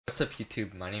What's up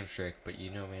YouTube, my name's Rick, but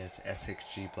you know me as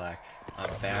SXG Black.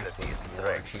 I'm back with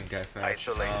more Team Deathmatch.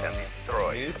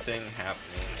 The new thing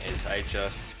happening is I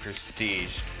just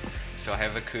prestiged. So I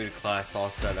have a CUDA class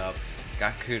all set up.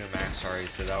 Got CUDA max already,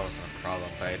 so that wasn't a problem.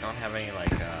 But I don't have any trip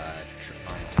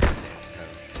mines or anything, so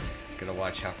gotta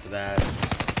watch out for that.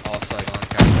 Also, I don't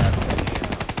got that many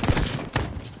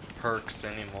perks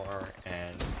anymore,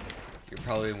 and you're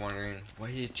probably wondering, why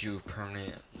did you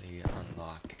permanently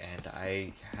unlock? And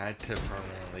I had to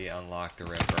permanently unlock the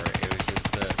Ripper. It was just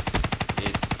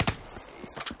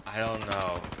I don't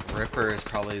know. Ripper is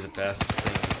probably the best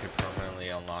thing you could permanently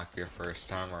unlock your first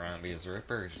time around, because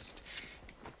Ripper is just,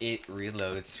 it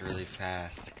reloads really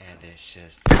fast, and it's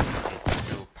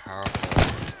so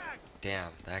powerful.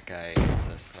 Damn, that guy is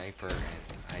a sniper,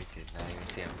 and I did not even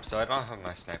see him. So I don't have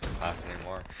my sniper class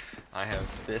anymore. I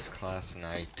have this class, and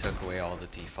I took away all the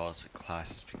default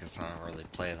classes because I don't really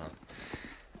play them.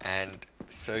 And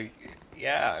so,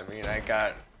 yeah, I mean, I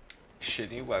got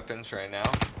shitty weapons right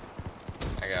now.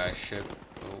 I got a ship.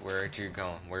 Where are you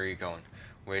going? Where are you going?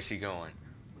 Where's he going?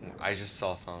 I just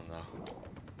saw someone though.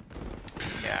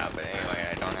 Yeah, but anyway,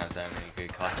 I don't have that many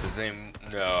good classes anymore.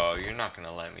 No, you're not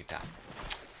gonna let me die.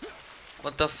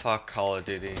 What the fuck, Call of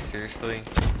Duty? Seriously?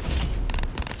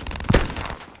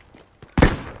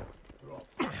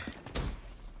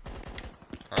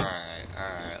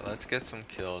 Alright, let's get some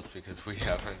kills because we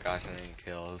haven't gotten any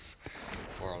kills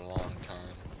for a long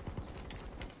time.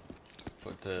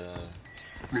 Put the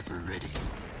Ripper ready.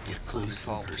 Get close.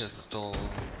 Default pistol.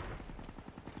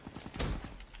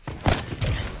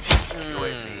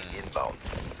 UAV inbound.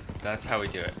 That's how we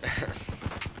do it.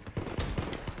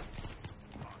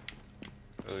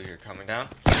 Oh, you're coming down?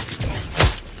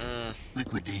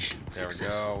 Liquidation. There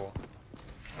Successful.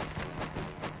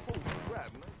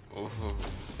 we go. Ooh.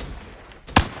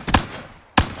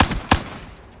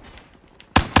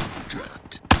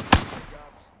 Dropped.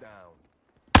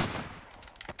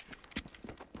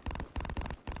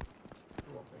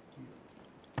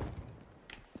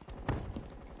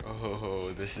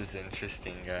 Oh, this is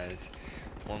interesting, guys.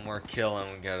 One more kill and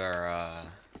we get our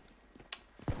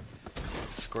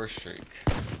score streak.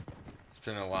 It's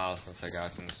been a while since I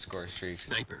got some score streaks.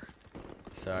 Sniper.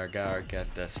 So I gotta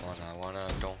get this one.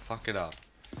 Don't fuck it up.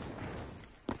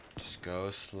 Just go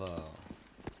slow.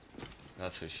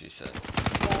 That's what she said.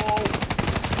 Oh!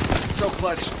 So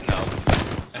clutch! No.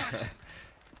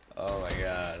 Oh my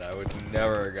god, I would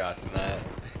never have gotten that.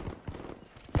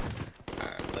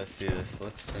 Alright, let's do this.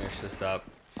 Let's finish this up.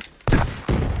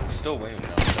 We're still winning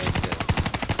though, so that's good.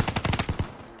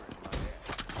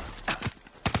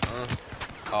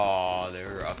 Oh,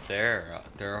 they're up there.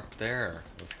 They're up there.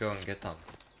 Let's go and get them.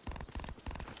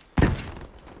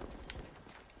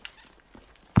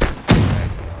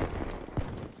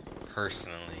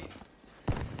 Personally.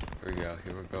 Here we go.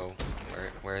 Here we go.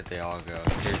 Where'd they all go?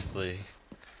 Seriously.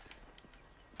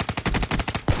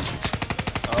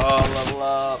 Oh, level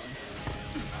up.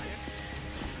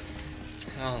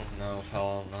 I don't know if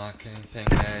I'll unlock anything,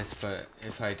 guys, but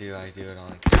if I do it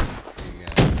on camera for you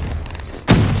guys. Just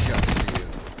for you.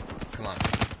 Come on.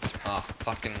 Oh,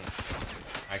 fucking.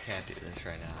 I can't do this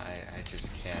right now. I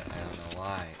just can't. I don't know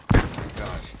why. Oh my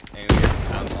gosh. Anyways,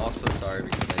 I'm also sorry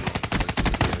because I didn't post a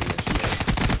video yesterday.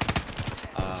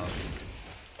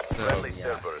 So,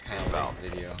 yeah, kind of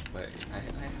late video, but I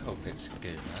hope it's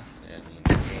good enough. I mean,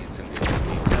 getting some good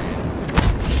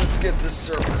gameplay. Let's get this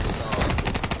Cerberus on.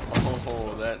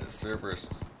 Oh, that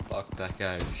Cerberus fucked that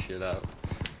guy's shit up.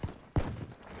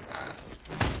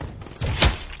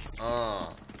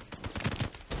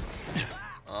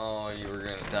 Oh, you were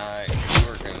gonna die. You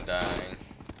were gonna die.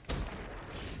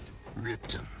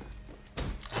 Ripped him.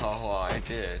 Oh, I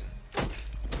did.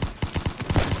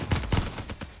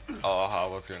 Oh, I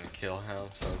was gonna kill him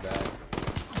so bad.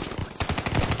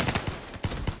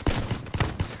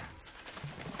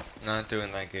 Not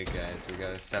doing that good, guys. We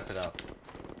gotta step it up.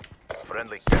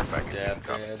 Friendly care package Step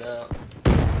incoming. it up.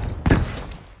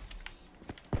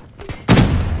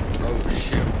 Oh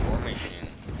shit, war machine.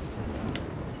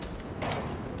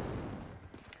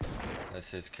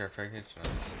 That's his care package?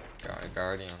 Nice. Got a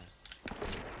Guardian.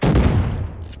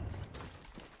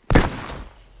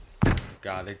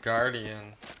 Got a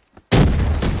Guardian.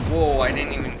 Whoa, I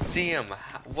didn't even see him.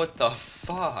 What the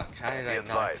fuck? How did I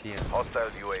not see him? Hostile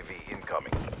UAV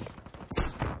incoming.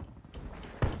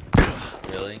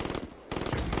 Really?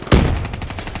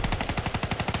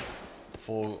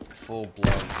 Full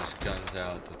blown, just guns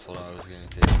out. That's what I was gonna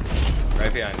do.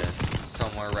 Right behind us.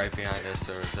 Somewhere right behind us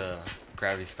there was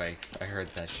gravity spikes. I heard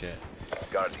that shit.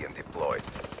 Guardian deployed.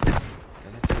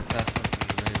 Gotta take that fucking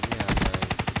UAV out,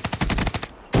 guys.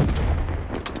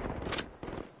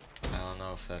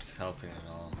 know if that's helping at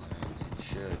all. I mean, it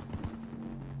should.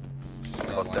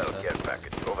 Hostile care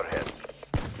package overhead.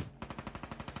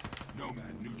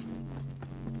 Nomad neutral.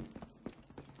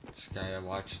 Just gotta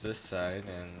watch this side,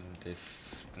 and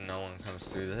if no one comes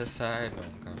through this side, no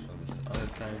one comes from this other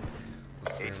side,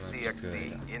 we're pretty much HCXD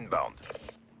good. inbound.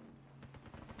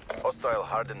 Hostile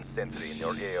hardened sentry in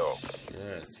your AO.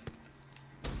 Shit.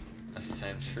 A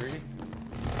sentry?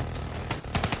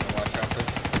 Watch out for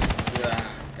this. Yeah,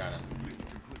 got him.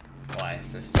 Well, I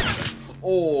assisted.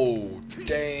 Oh,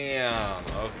 damn.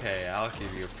 Okay, I'll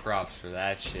give you props for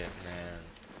that shit,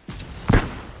 man.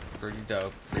 Pretty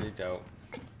dope, pretty dope.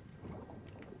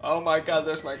 Oh my god,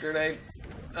 there's my grenade.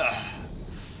 Ugh.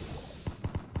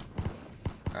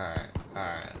 Alright,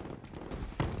 alright.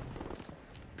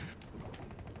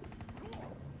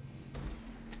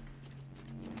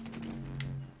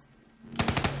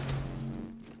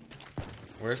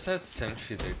 Where's that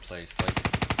sentry they placed? Like,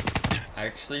 I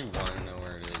actually want to know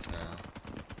where it is now.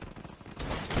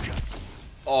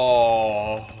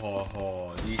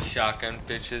 Oh, these shotgun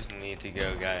bitches need to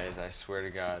go, guys. I swear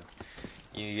to God.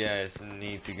 You guys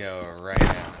need to go right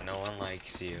now. No one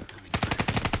likes you.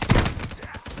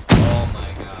 Oh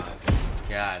my god.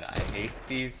 God, I hate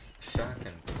these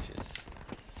shotgun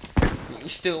bitches. You're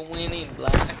still winning,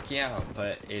 Black. Yeah,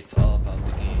 but it's all about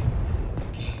the game. And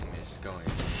the game is going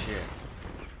to shit.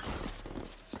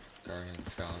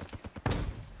 Guardian's gone.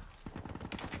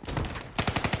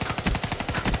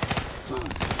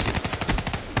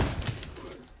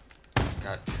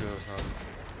 Got two of them.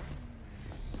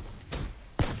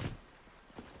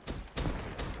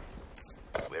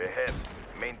 We're ahead.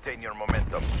 Maintain your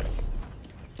momentum.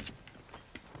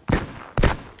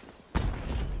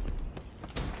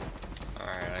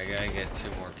 Alright, I gotta get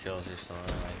 2 more kills or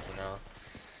something, like, you know?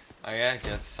 I gotta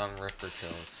get some Ripper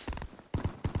kills.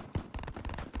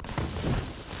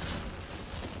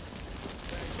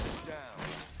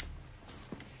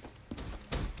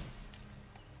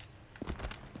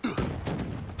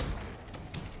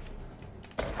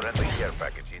 Friendly care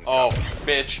package inbound. Oh,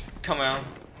 bitch, come on.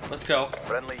 Let's go.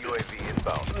 Friendly UAV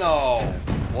inbound. No!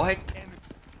 What?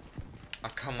 Oh,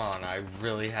 come on, I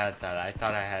really had that. I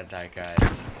thought I had that,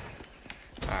 guys.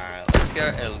 Alright, let's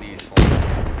get at least 1 more.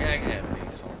 We gotta get at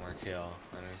least 1 more kill.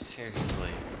 I mean,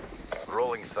 seriously.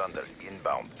 Rolling thunder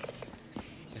inbound.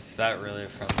 Is that really a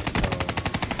friendly solo?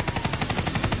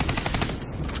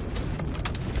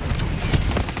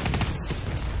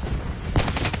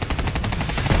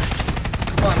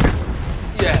 Come on!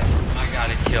 Yes! I got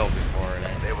a kill before it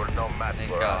ended. They were no match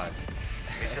Thank for God. us.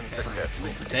 Mission successful.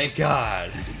 Thank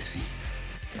God! Leaving the scene.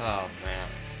 Oh, man.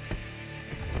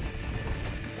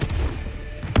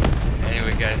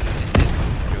 Anyway, guys, if you did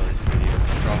enjoy this video,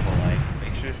 drop a like.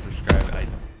 Make sure to subscribe. I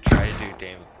try to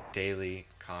do daily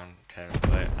content,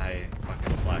 but I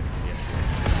fucking slacked yesterday.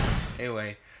 So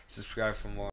anyway, subscribe for more.